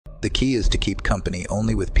The key is to keep company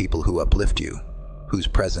only with people who uplift you, whose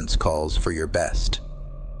presence calls for your best.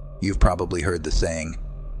 You've probably heard the saying,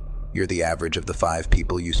 "You're the average of the 5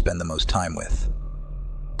 people you spend the most time with."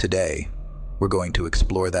 Today, we're going to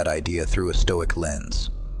explore that idea through a Stoic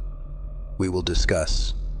lens. We will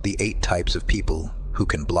discuss the 8 types of people who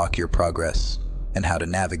can block your progress and how to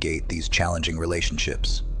navigate these challenging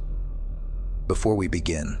relationships. Before we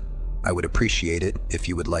begin, I would appreciate it if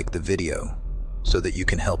you would like the video so that you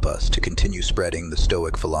can help us to continue spreading the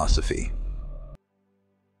Stoic philosophy.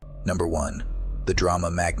 Number 1. The drama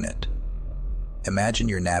magnet. Imagine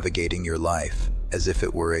you're navigating your life as if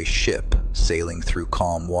it were a ship sailing through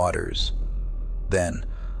calm waters. Then,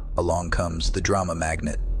 along comes the drama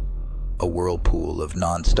magnet, a whirlpool of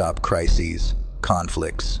non-stop crises,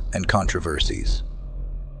 conflicts, and controversies.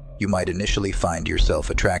 You might initially find yourself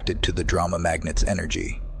attracted to the drama magnet's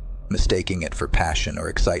energy, mistaking it for passion or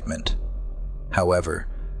excitement. However,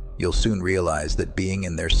 you'll soon realize that being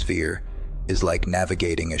in their sphere is like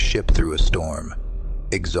navigating a ship through a storm,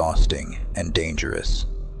 exhausting and dangerous.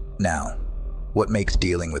 Now, what makes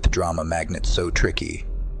dealing with drama magnets so tricky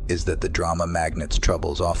is that the drama magnet's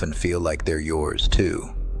troubles often feel like they're yours too.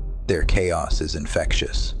 Their chaos is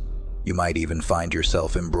infectious. You might even find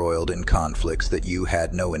yourself embroiled in conflicts that you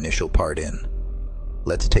had no initial part in.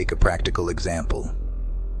 Let's take a practical example.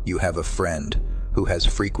 You have a friend who has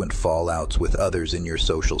frequent fallouts with others in your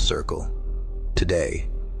social circle. Today,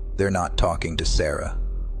 they're not talking to Sarah.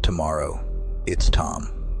 Tomorrow, it's Tom.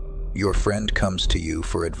 Your friend comes to you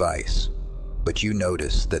for advice, but you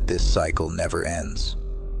notice that this cycle never ends,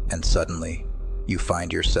 and suddenly, you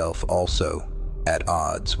find yourself also at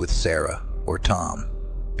odds with Sarah or Tom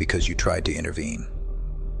because you tried to intervene.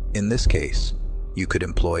 In this case, you could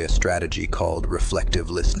employ a strategy called reflective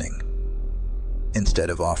listening. Instead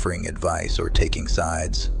of offering advice or taking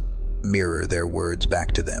sides, mirror their words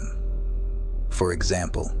back to them. For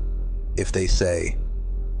example, if they say,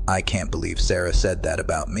 "I can't believe Sarah said that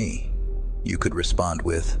about me," you could respond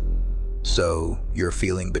with, "So, you're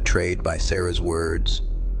feeling betrayed by Sarah's words?"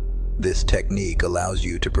 This technique allows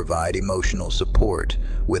you to provide emotional support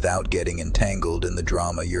without getting entangled in the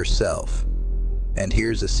drama yourself. And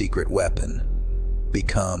here's a secret weapon.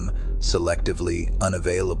 Become selectively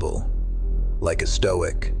unavailable. Like a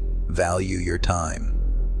Stoic, value your time.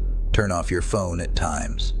 Turn off your phone at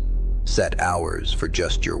times. Set hours for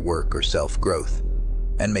just your work or self-growth.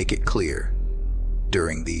 And make it clear,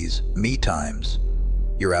 during these me times,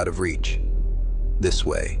 you're out of reach. This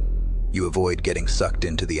way, you avoid getting sucked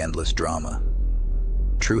into the endless drama.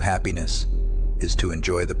 True happiness is to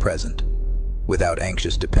enjoy the present without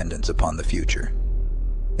anxious dependence upon the future.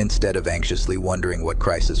 Instead of anxiously wondering what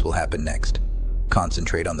crisis will happen next,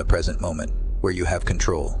 concentrate on the present moment where you have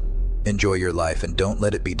control. Enjoy your life and don't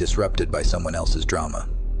let it be disrupted by someone else's drama.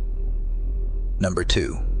 Number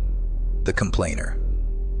 2. The complainer.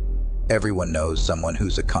 Everyone knows someone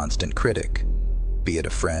who's a constant critic, be it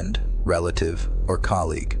a friend, relative, or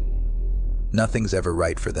colleague. Nothing's ever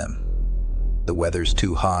right for them. The weather's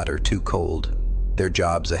too hot or too cold, their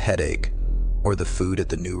job's a headache, or the food at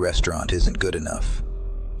the new restaurant isn't good enough.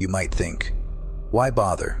 You might think, why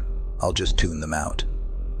bother? I'll just tune them out.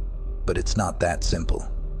 But it's not that simple.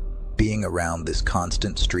 Being around this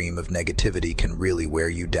constant stream of negativity can really wear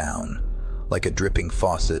you down, like a dripping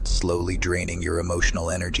faucet slowly draining your emotional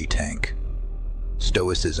energy tank.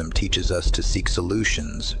 Stoicism teaches us to seek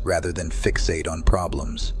solutions rather than fixate on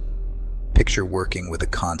problems. Picture working with a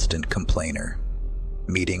constant complainer.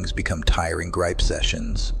 Meetings become tiring gripe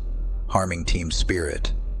sessions, harming team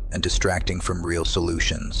spirit, and distracting from real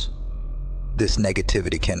solutions. This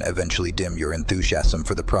negativity can eventually dim your enthusiasm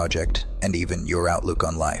for the project and even your outlook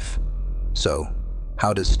on life. So,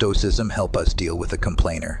 how does Stoicism help us deal with a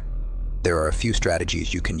complainer? There are a few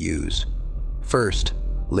strategies you can use. First,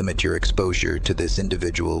 limit your exposure to this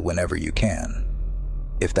individual whenever you can.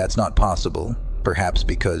 If that's not possible, perhaps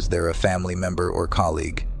because they're a family member or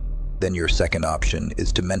colleague, then your second option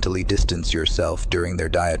is to mentally distance yourself during their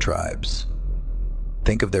diatribes.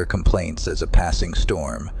 Think of their complaints as a passing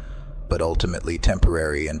storm, but ultimately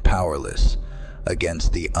temporary and powerless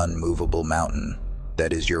against the unmovable mountain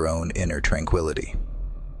that is your own inner tranquility.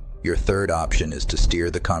 Your third option is to steer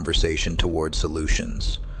the conversation toward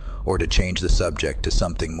solutions, or to change the subject to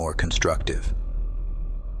something more constructive.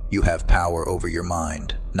 You have power over your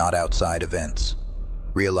mind, not outside events.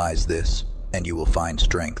 Realize this, and you will find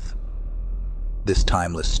strength. This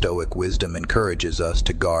timeless Stoic wisdom encourages us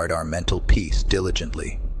to guard our mental peace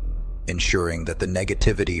diligently, ensuring that the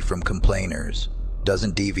negativity from complainers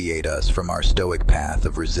doesn't deviate us from our Stoic path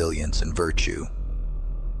of resilience and virtue.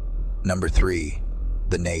 Number 3,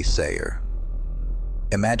 the naysayer.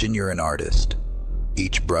 Imagine you're an artist,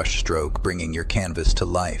 each brush stroke bringing your canvas to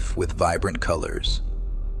life with vibrant colors.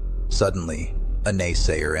 Suddenly, a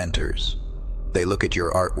naysayer enters. They look at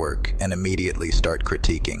your artwork and immediately start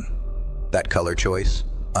critiquing. That color choice?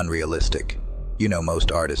 Unrealistic. You know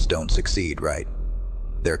most artists don't succeed, right?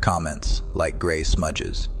 Their comments, like gray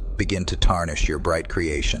smudges, begin to tarnish your bright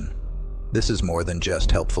creation. This is more than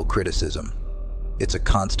just helpful criticism. It's a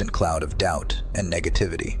constant cloud of doubt and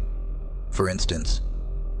negativity. For instance,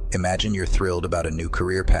 imagine you're thrilled about a new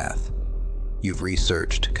career path. You've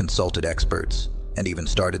researched, consulted experts, and even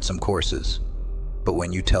started some courses. But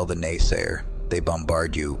when you tell the naysayer, they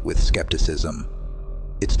bombard you with skepticism.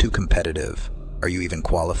 It's too competitive. Are you even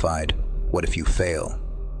qualified? What if you fail?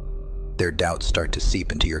 Their doubts start to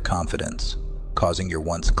seep into your confidence, causing your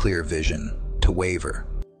once clear vision to waver.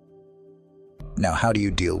 Now, how do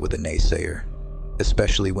you deal with a naysayer,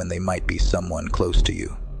 especially when they might be someone close to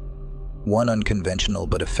you? One unconventional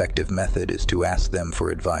but effective method is to ask them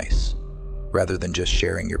for advice, rather than just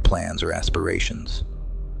sharing your plans or aspirations.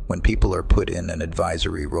 When people are put in an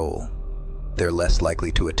advisory role, they're less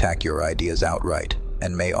likely to attack your ideas outright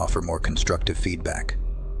and may offer more constructive feedback.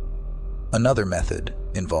 Another method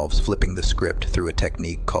involves flipping the script through a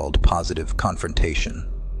technique called positive confrontation.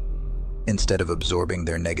 Instead of absorbing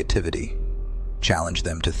their negativity, challenge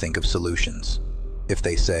them to think of solutions. If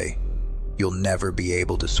they say, "You'll never be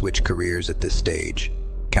able to switch careers at this stage,"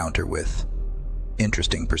 counter with,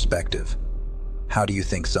 "Interesting perspective. How do you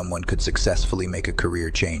think someone could successfully make a career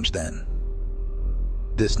change then?"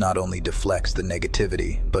 This not only deflects the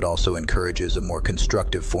negativity, but also encourages a more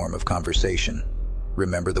constructive form of conversation.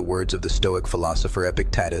 Remember the words of the Stoic philosopher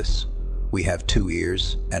Epictetus, "We have 2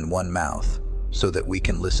 ears and 1 mouth, so that we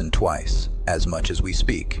can listen twice as much as we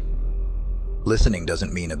speak." Listening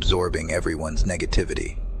doesn't mean absorbing everyone's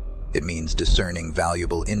negativity. It means discerning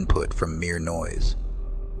valuable input from mere noise.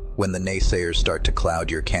 When the naysayers start to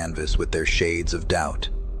cloud your canvas with their shades of doubt,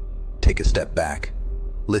 take a step back,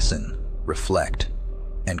 listen, reflect,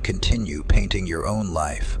 and continue painting your own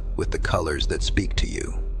life with the colors that speak to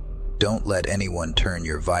you. Don't let anyone turn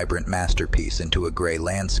your vibrant masterpiece into a gray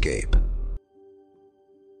landscape.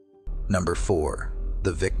 Number 4,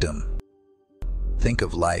 the victim. Think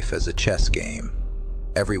of life as a chess game.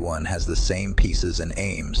 Everyone has the same pieces and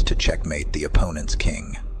aims to checkmate the opponent's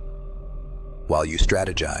king. While you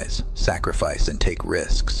strategize, sacrifice, and take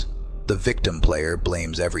risks, the victim player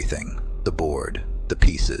blames everything, the board, the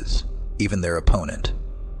pieces, even their opponent,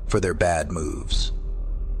 for their bad moves.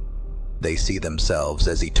 They see themselves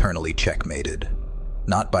as eternally checkmated,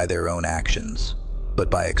 not by their own actions,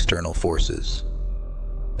 but by external forces.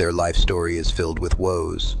 Their life story is filled with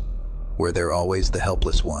woes, where they're always the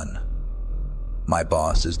helpless one. "My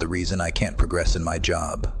boss is the reason I can't progress in my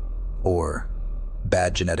job," or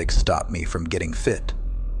 "Bad genetics stop me from getting fit."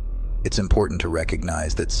 It's important to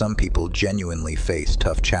recognize that some people genuinely face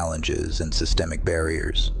tough challenges and systemic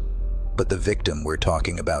barriers. But the victim we're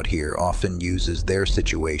talking about here often uses their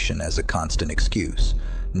situation as a constant excuse,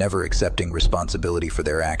 never accepting responsibility for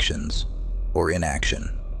their actions or inaction.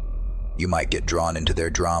 You might get drawn into their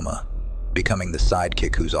drama, becoming the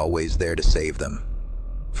sidekick who's always there to save them.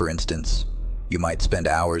 For instance, you might spend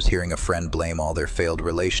hours hearing a friend blame all their failed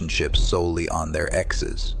relationships solely on their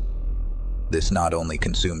exes. This not only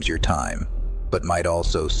consumes your time, but might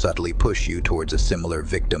also subtly push you towards a similar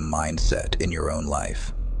victim mindset in your own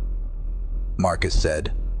life. Marcus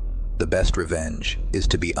said, "The best revenge is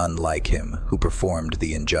to be unlike him who performed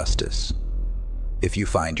the injustice." If you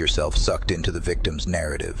find yourself sucked into the victim's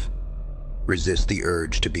narrative, resist the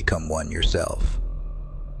urge to become one yourself.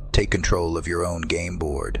 Take control of your own game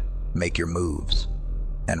board, make your moves,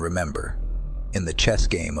 and remember, in the chess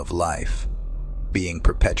game of life, being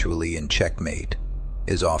perpetually in checkmate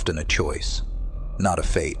is often a choice, not a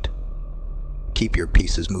fate. Keep your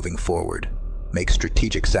pieces moving forward, make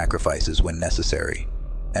strategic sacrifices when necessary,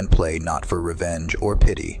 and play not for revenge or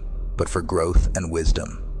pity, but for growth and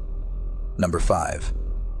wisdom. Number 5,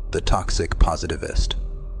 the toxic positivist.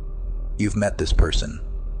 You've met this person.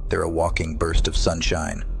 They're a walking burst of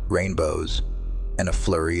sunshine, rainbows, and a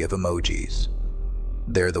flurry of emojis.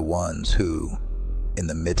 They're the ones who, in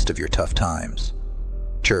the midst of your tough times,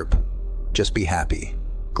 chirp, "Just be happy,"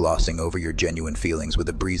 glossing over your genuine feelings with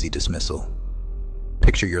a breezy dismissal.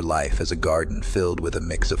 Picture your life as a garden filled with a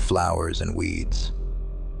mix of flowers and weeds.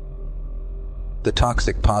 The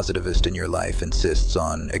toxic positivist in your life insists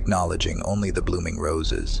on acknowledging only the blooming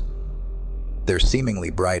roses. Their seemingly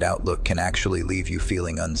bright outlook can actually leave you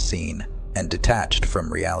feeling unseen and detached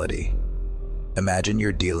from reality. Imagine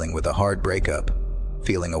you're dealing with a hard breakup,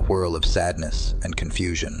 feeling a whirl of sadness and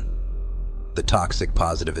confusion. The toxic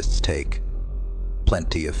positivist's take: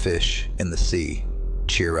 plenty of fish in the sea.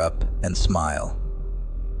 Cheer up and smile.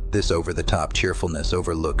 This over-the-top cheerfulness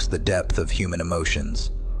overlooks the depth of human emotions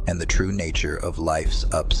and the true nature of life's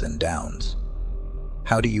ups and downs.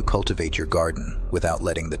 How do you cultivate your garden without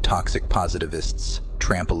letting the toxic positivists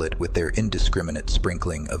trample it with their indiscriminate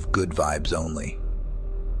sprinkling of good vibes only?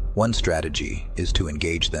 One strategy is to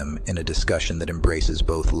engage them in a discussion that embraces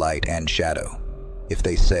both light and shadow. If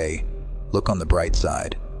they say, "Look on the bright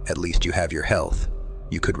side, at least you have your health,"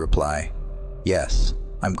 you could reply, "Yes,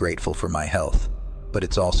 I'm grateful for my health, but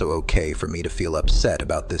it's also okay for me to feel upset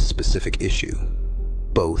about this specific issue."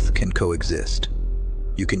 Both can coexist.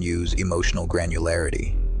 You can use emotional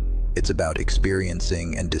granularity. It's about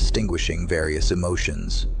experiencing and distinguishing various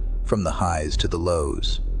emotions, from the highs to the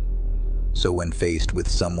lows. So when faced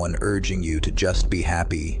with someone urging you to just be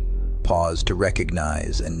happy, pause to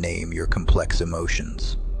recognize and name your complex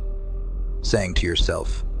emotions. Saying to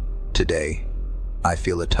yourself, "Today, I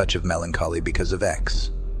feel a touch of melancholy because of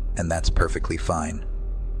X, and that's perfectly fine,"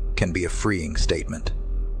 can be a freeing statement.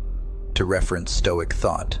 To reference Stoic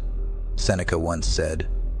thought, Seneca once said,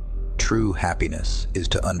 "True happiness is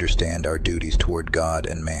to understand our duties toward God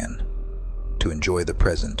and man, to enjoy the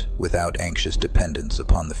present without anxious dependence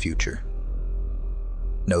upon the future."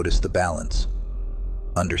 Notice the balance: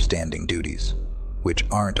 understanding duties, which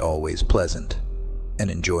aren't always pleasant,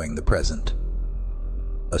 and enjoying the present.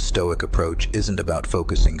 A Stoic approach isn't about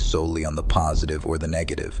focusing solely on the positive or the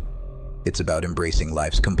negative. It's about embracing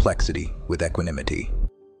life's complexity with equanimity.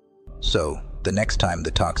 So, the next time the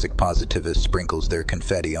toxic positivist sprinkles their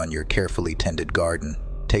confetti on your carefully tended garden,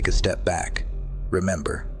 take a step back.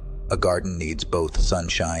 Remember, a garden needs both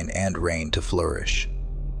sunshine and rain to flourish.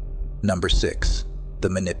 Number 6, the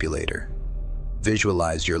manipulator.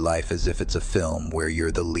 Visualize your life as if it's a film where you're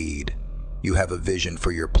the lead. You have a vision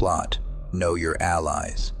for your plot, know your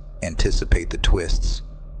allies, anticipate the twists,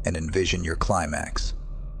 and envision your climax.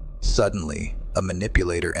 Suddenly, a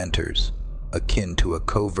manipulator enters, akin to a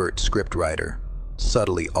covert scriptwriter,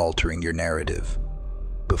 subtly altering your narrative.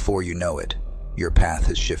 Before you know it, your path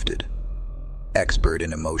has shifted. Expert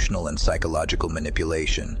in emotional and psychological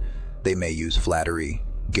manipulation, they may use flattery,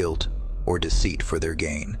 guilt, or deceit for their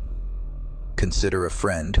gain. Consider a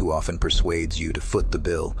friend who often persuades you to foot the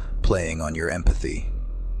bill, playing on your empathy.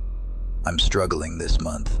 "I'm struggling this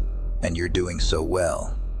month, and you're doing so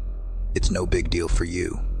well. It's no big deal for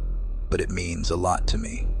you, but it means a lot to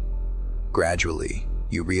me." Gradually,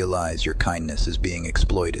 you realize your kindness is being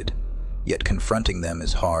exploited, yet confronting them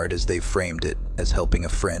is hard as they've framed it as helping a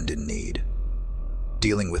friend in need.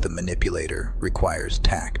 Dealing with a manipulator requires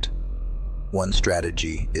tact. One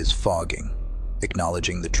strategy is fogging,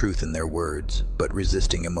 acknowledging the truth in their words, but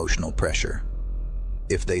resisting emotional pressure.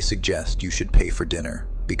 If they suggest you should pay for dinner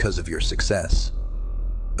because of your success,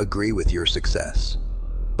 agree with your success,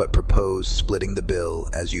 but propose splitting the bill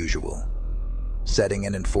as usual. Setting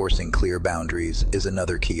and enforcing clear boundaries is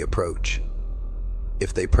another key approach.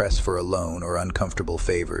 If they press for a loan or uncomfortable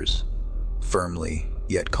favors, firmly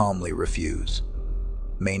yet calmly refuse.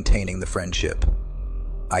 Maintaining the friendship.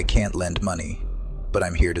 "I can't lend money, but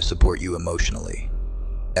I'm here to support you emotionally."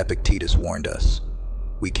 Epictetus warned us,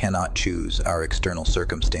 we cannot choose our external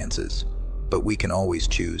circumstances, but we can always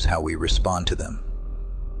choose how we respond to them.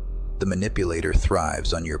 The manipulator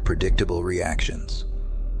thrives on your predictable reactions.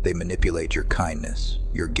 They manipulate your kindness,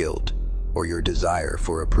 your guilt, or your desire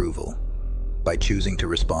for approval. By choosing to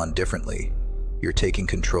respond differently, you're taking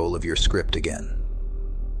control of your script again.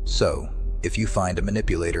 So, if you find a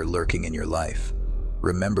manipulator lurking in your life,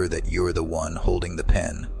 remember that you're the one holding the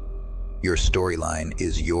pen. Your storyline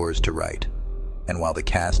is yours to write, and while the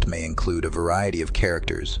cast may include a variety of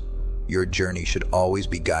characters, your journey should always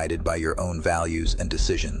be guided by your own values and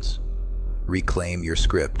decisions. Reclaim your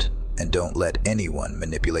script, and don't let anyone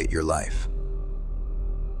manipulate your life.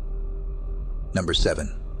 Number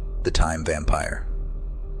 7, the time vampire.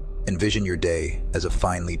 Envision your day as a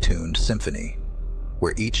finely tuned symphony,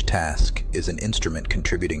 where each task is an instrument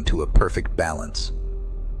contributing to a perfect balance.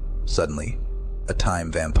 Suddenly, a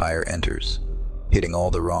time vampire enters, hitting all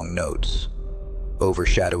the wrong notes,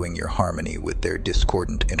 overshadowing your harmony with their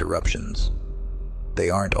discordant interruptions. They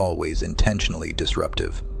aren't always intentionally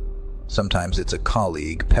disruptive. Sometimes it's a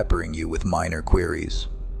colleague peppering you with minor queries,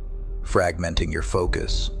 fragmenting your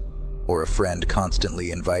focus, or a friend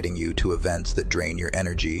constantly inviting you to events that drain your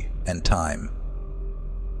energy and time.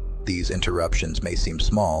 These interruptions may seem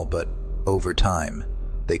small, but over time,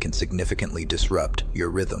 they can significantly disrupt your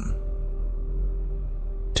rhythm.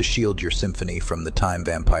 To shield your symphony from the time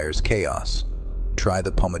vampire's chaos, try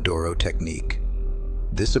the Pomodoro technique.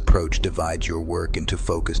 This approach divides your work into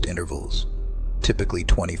focused intervals, typically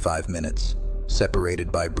 25 minutes,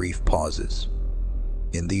 separated by brief pauses.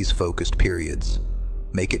 In these focused periods,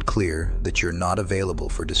 make it clear that you're not available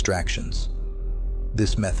for distractions.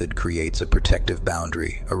 This method creates a protective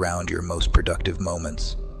boundary around your most productive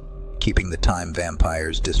moments, keeping the time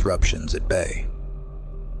vampire's disruptions at bay.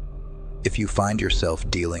 If you find yourself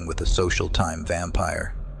dealing with a social time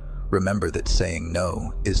vampire, remember that saying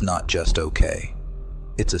no is not just okay.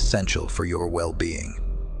 It's essential for your well-being.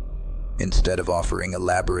 Instead of offering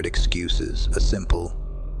elaborate excuses, a simple,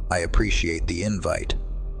 "I appreciate the invite,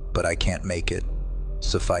 but I can't make it,"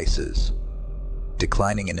 suffices.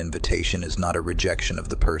 Declining an invitation is not a rejection of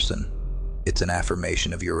the person. It's an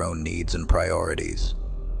affirmation of your own needs and priorities.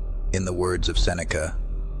 In the words of Seneca,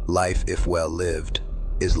 life, if well lived,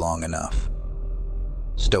 is long enough.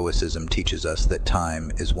 Stoicism teaches us that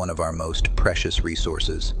time is one of our most precious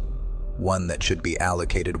resources, one that should be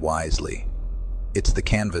allocated wisely. It's the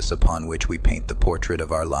canvas upon which we paint the portrait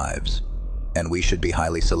of our lives, and we should be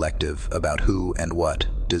highly selective about who and what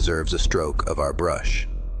deserves a stroke of our brush.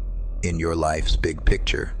 In your life's big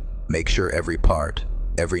picture, make sure every part,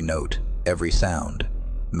 every note, every sound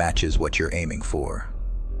matches what you're aiming for.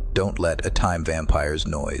 Don't let a time vampire's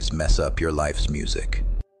noise mess up your life's music.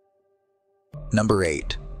 Number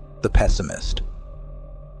 8. The pessimist.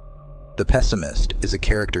 The pessimist is a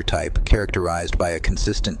character type characterized by a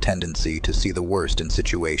consistent tendency to see the worst in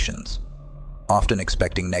situations, often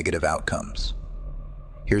expecting negative outcomes.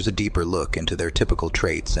 Here's a deeper look into their typical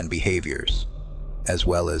traits and behaviors, as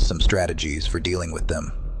well as some strategies for dealing with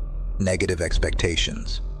them. Negative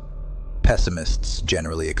expectations. Pessimists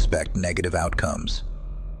generally expect negative outcomes,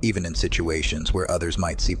 even in situations where others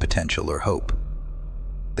might see potential or hope.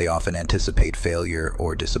 They often anticipate failure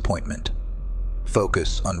or disappointment.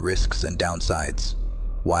 Focus on risks and downsides.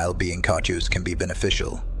 While being cautious can be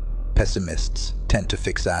beneficial, pessimists tend to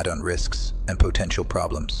fixate on risks and potential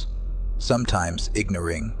problems, sometimes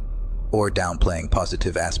ignoring or downplaying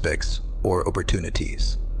positive aspects or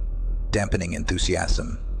opportunities. Dampening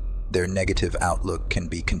enthusiasm. Their negative outlook can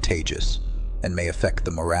be contagious and may affect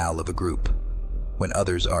the morale of a group. When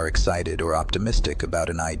others are excited or optimistic about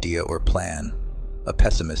an idea or plan, a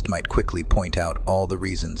pessimist might quickly point out all the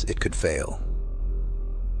reasons it could fail.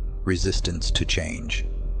 Resistance to change.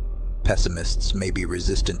 Pessimists may be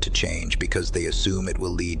resistant to change because they assume it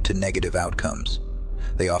will lead to negative outcomes.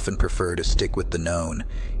 They often prefer to stick with the known,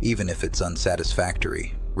 even if it's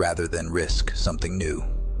unsatisfactory, rather than risk something new.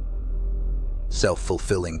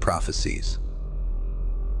 Self-fulfilling prophecies.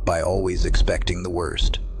 By always expecting the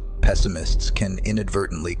worst, pessimists can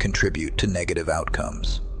inadvertently contribute to negative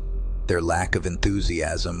outcomes. Their lack of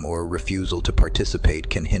enthusiasm or refusal to participate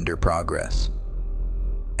can hinder progress.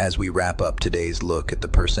 As we wrap up today's look at the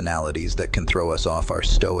personalities that can throw us off our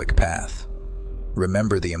stoic path,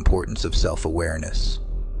 remember the importance of self-awareness.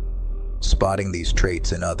 Spotting these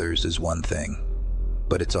traits in others is one thing,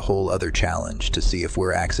 but it's a whole other challenge to see if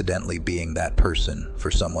we're accidentally being that person for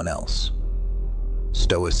someone else.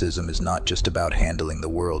 Stoicism is not just about handling the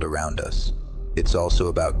world around us. It's also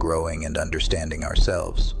about growing and understanding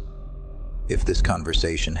ourselves. If this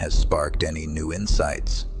conversation has sparked any new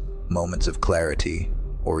insights, moments of clarity,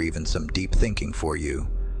 or even some deep thinking for you,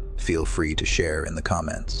 feel free to share in the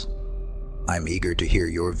comments. I'm eager to hear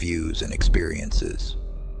your views and experiences.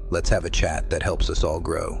 Let's have a chat that helps us all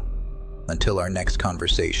grow. Until our next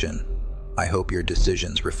conversation, I hope your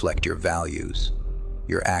decisions reflect your values,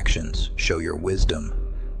 your actions show your wisdom,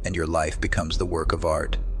 and your life becomes the work of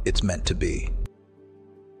art it's meant to be.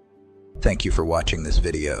 Thank you for watching this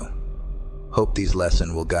video. Hope these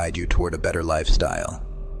lessons will guide you toward a better lifestyle.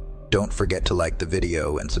 Don't forget to like the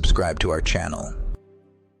video and subscribe to our channel.